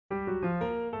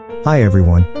Hi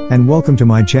everyone, and welcome to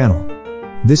my channel.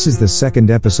 This is the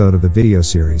second episode of the video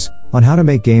series on how to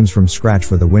make games from scratch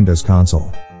for the Windows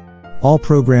console. All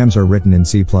programs are written in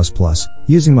C++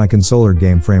 using my consoler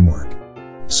game framework.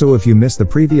 So if you missed the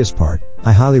previous part,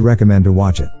 I highly recommend to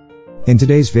watch it. In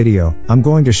today's video, I'm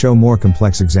going to show more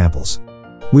complex examples.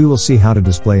 We will see how to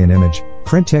display an image,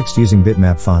 print text using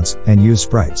bitmap fonts, and use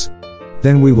sprites.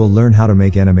 Then we will learn how to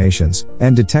make animations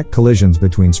and detect collisions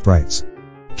between sprites.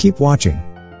 Keep watching.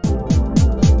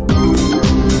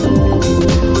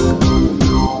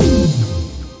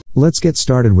 Let's get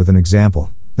started with an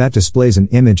example that displays an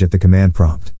image at the command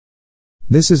prompt.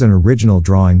 This is an original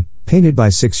drawing, painted by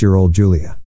 6-year-old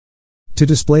Julia. To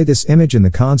display this image in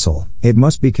the console, it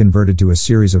must be converted to a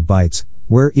series of bytes,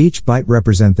 where each byte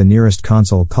represents the nearest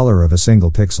console color of a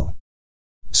single pixel.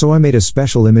 So I made a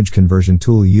special image conversion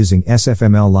tool using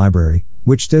SFML library,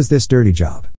 which does this dirty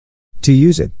job. To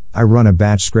use it, I run a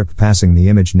batch script passing the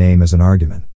image name as an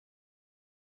argument.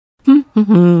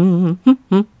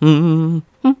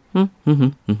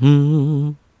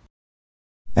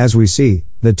 As we see,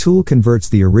 the tool converts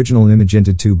the original image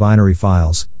into two binary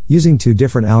files, using two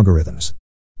different algorithms.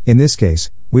 In this case,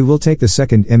 we will take the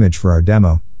second image for our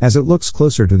demo, as it looks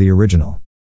closer to the original.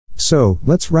 So,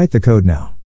 let's write the code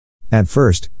now. At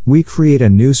first, we create a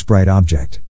new sprite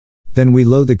object. Then we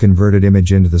load the converted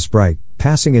image into the sprite,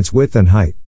 passing its width and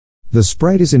height. The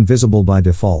sprite is invisible by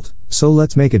default, so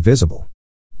let's make it visible.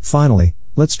 Finally,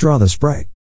 let's draw the sprite.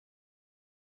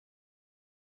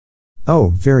 Oh,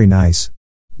 very nice.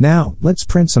 Now, let's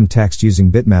print some text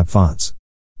using bitmap fonts.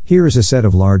 Here is a set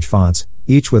of large fonts,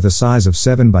 each with a size of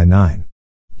 7 by 9.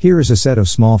 Here is a set of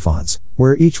small fonts,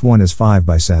 where each one is 5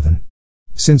 by 7.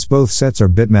 Since both sets are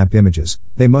bitmap images,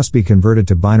 they must be converted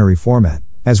to binary format,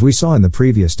 as we saw in the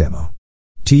previous demo.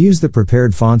 To use the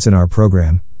prepared fonts in our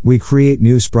program, we create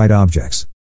new sprite objects.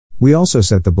 We also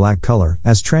set the black color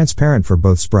as transparent for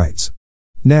both sprites.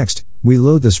 Next, we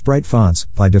load the sprite fonts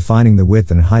by defining the width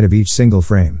and height of each single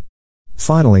frame.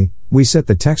 Finally, we set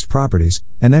the text properties,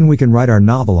 and then we can write our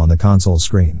novel on the console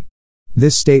screen.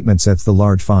 This statement sets the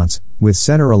large fonts, with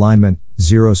center alignment,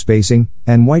 0 spacing,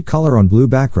 and white color on blue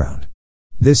background.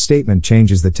 This statement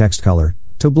changes the text color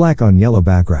to black on yellow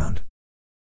background.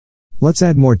 Let's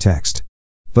add more text.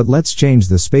 But let's change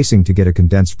the spacing to get a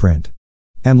condensed print.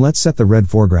 And let's set the red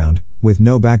foreground, with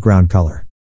no background color.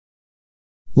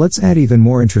 Let's add even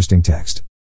more interesting text.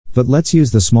 But let's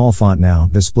use the small font now,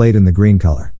 displayed in the green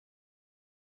color.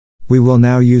 We will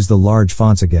now use the large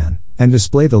fonts again, and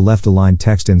display the left-aligned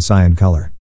text in cyan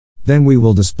color. Then we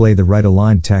will display the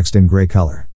right-aligned text in gray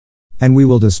color. And we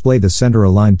will display the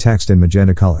center-aligned text in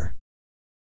magenta color.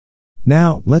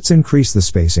 Now, let's increase the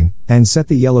spacing, and set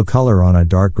the yellow color on a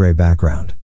dark gray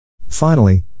background.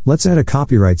 Finally, let's add a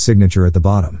copyright signature at the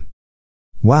bottom.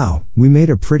 Wow, we made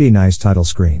a pretty nice title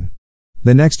screen.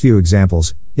 The next few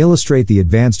examples illustrate the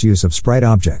advanced use of sprite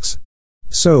objects.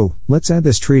 So, let's add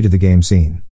this tree to the game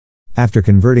scene. After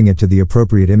converting it to the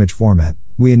appropriate image format,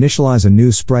 we initialize a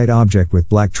new sprite object with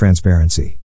black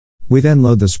transparency. We then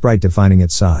load the sprite defining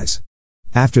its size.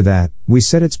 After that, we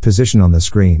set its position on the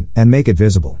screen and make it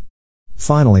visible.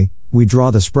 Finally, we draw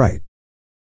the sprite.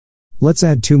 Let's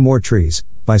add two more trees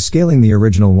by scaling the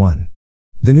original one.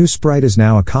 The new sprite is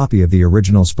now a copy of the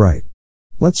original sprite.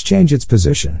 Let's change its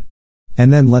position.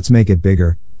 And then let's make it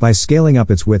bigger by scaling up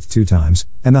its width 2 times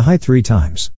and the height 3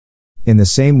 times. In the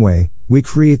same way, we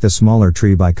create the smaller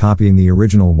tree by copying the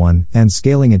original one and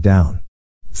scaling it down.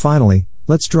 Finally,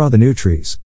 let's draw the new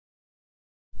trees.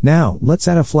 Now, let's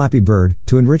add a flappy bird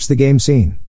to enrich the game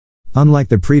scene. Unlike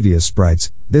the previous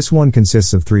sprites, this one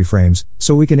consists of 3 frames,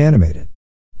 so we can animate it.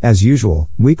 As usual,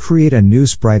 we create a new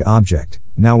sprite object,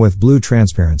 now with blue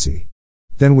transparency.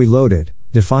 Then we load it,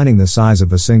 defining the size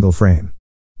of a single frame.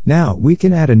 Now, we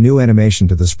can add a new animation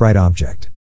to the sprite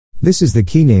object. This is the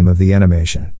key name of the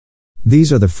animation.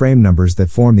 These are the frame numbers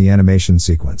that form the animation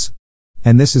sequence.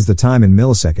 And this is the time in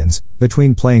milliseconds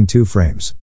between playing 2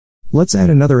 frames. Let's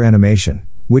add another animation,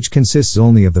 which consists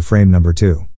only of the frame number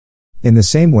 2. In the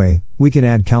same way, we can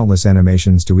add countless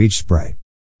animations to each sprite.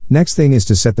 Next thing is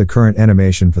to set the current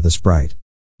animation for the sprite.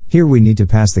 Here we need to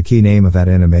pass the key name of that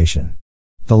animation.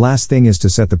 The last thing is to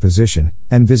set the position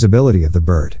and visibility of the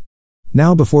bird.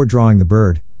 Now before drawing the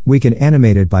bird, we can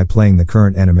animate it by playing the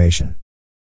current animation.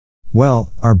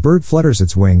 Well, our bird flutters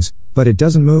its wings, but it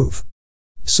doesn't move.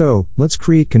 So, let's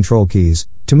create control keys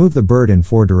to move the bird in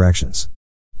 4 directions.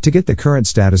 To get the current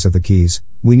status of the keys,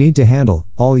 we need to handle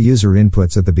all user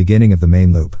inputs at the beginning of the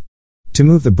main loop. To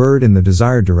move the bird in the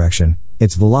desired direction,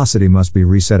 its velocity must be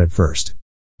reset at first.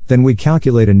 Then we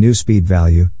calculate a new speed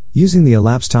value, using the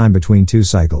elapsed time between 2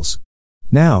 cycles.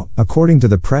 Now, according to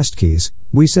the pressed keys,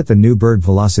 we set the new bird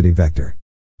velocity vector.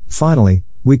 Finally,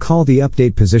 we call the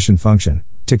update position function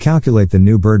to calculate the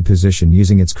new bird position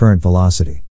using its current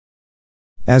velocity.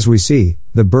 As we see,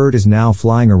 the bird is now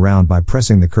flying around by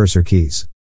pressing the cursor keys.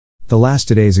 The last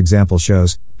today's example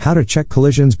shows how to check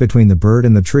collisions between the bird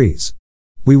and the trees.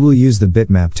 We will use the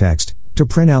bitmap text to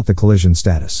print out the collision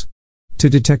status. To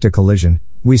detect a collision,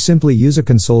 we simply use a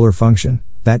consoler function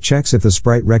that checks if the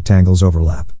sprite rectangles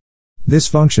overlap. This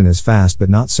function is fast but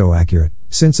not so accurate,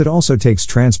 since it also takes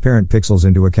transparent pixels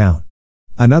into account.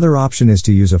 Another option is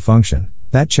to use a function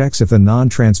that checks if the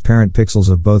non-transparent pixels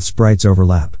of both sprites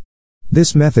overlap.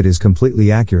 This method is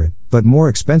completely accurate, but more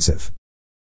expensive.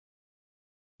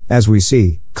 As we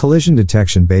see, collision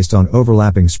detection based on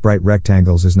overlapping sprite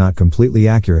rectangles is not completely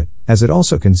accurate, as it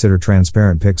also considers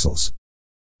transparent pixels.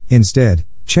 Instead,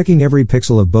 checking every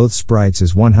pixel of both sprites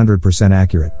is 100%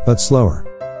 accurate, but slower.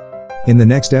 In the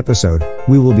next episode,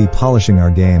 we will be polishing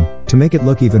our game to make it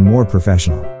look even more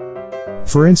professional.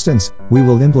 For instance, we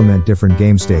will implement different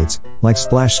game states, like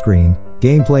splash screen,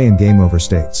 gameplay and game over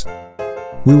states.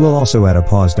 We will also add a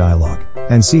pause dialog,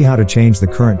 and see how to change the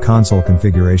current console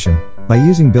configuration by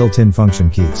using built-in function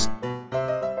keys.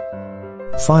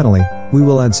 Finally, we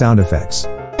will add sound effects.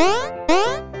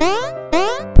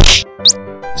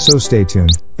 So stay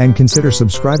tuned, and consider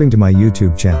subscribing to my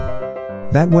YouTube channel.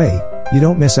 That way, you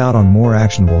don't miss out on more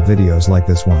actionable videos like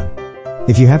this one.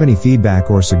 If you have any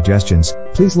feedback or suggestions,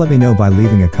 please let me know by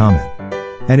leaving a comment.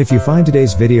 And if you find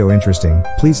today's video interesting,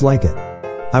 please like it.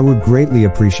 I would greatly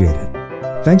appreciate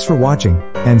it. Thanks for watching,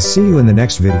 and see you in the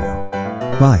next video.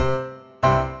 Bye.